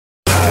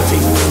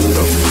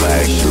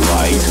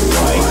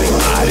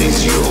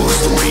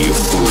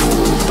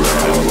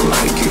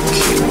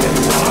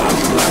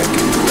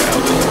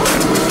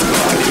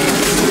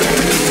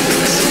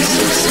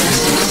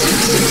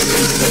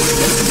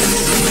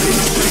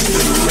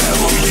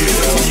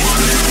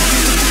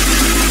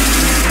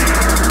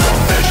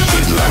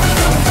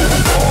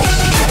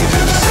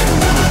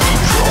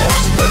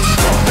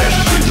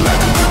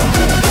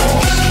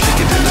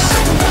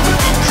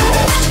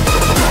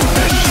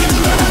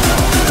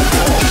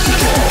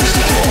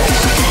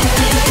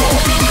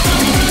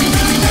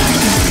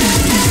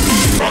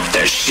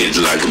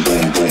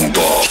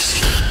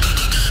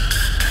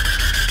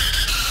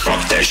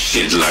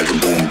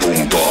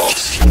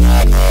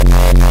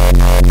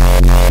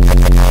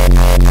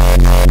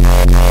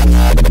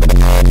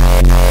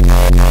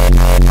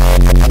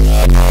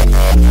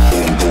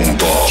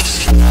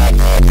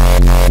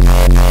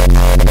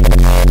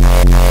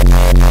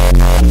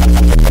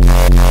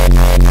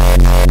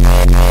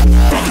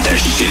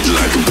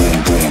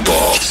boom boom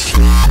box.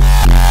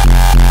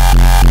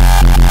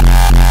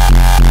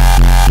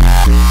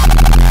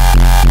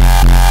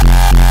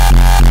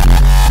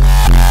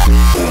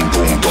 Boom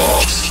boom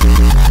box.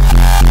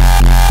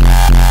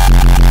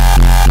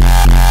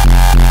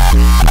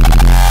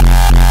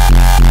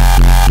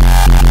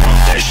 Rock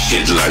that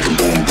shit like a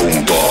boom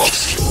boom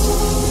box.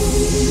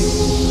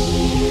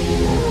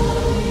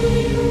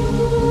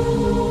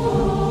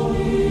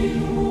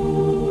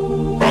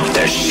 Rock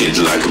that shit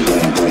like a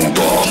boom boom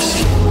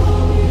box.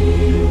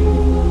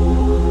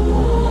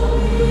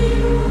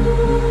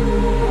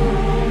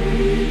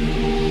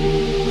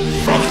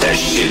 Rock that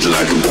shit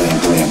like a boom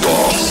boom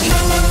box.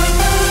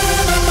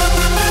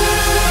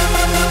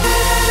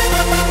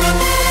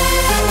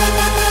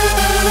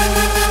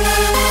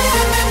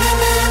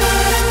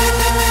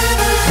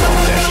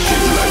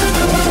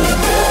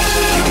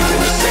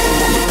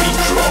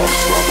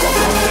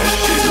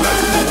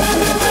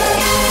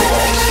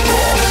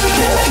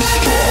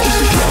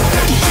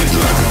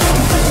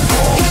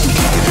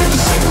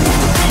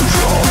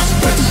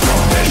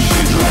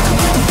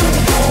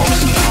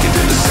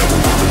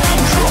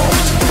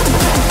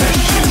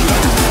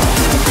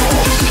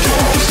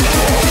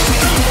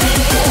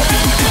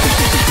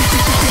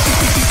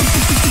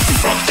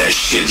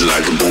 Shit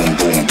like a boom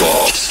boom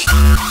box.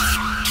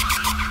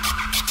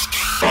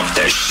 Rock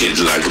that shit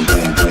like a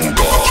boom boom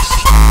box.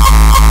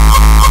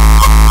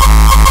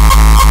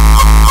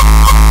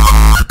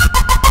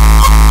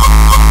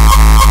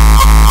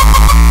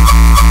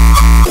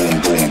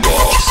 Boom boom box.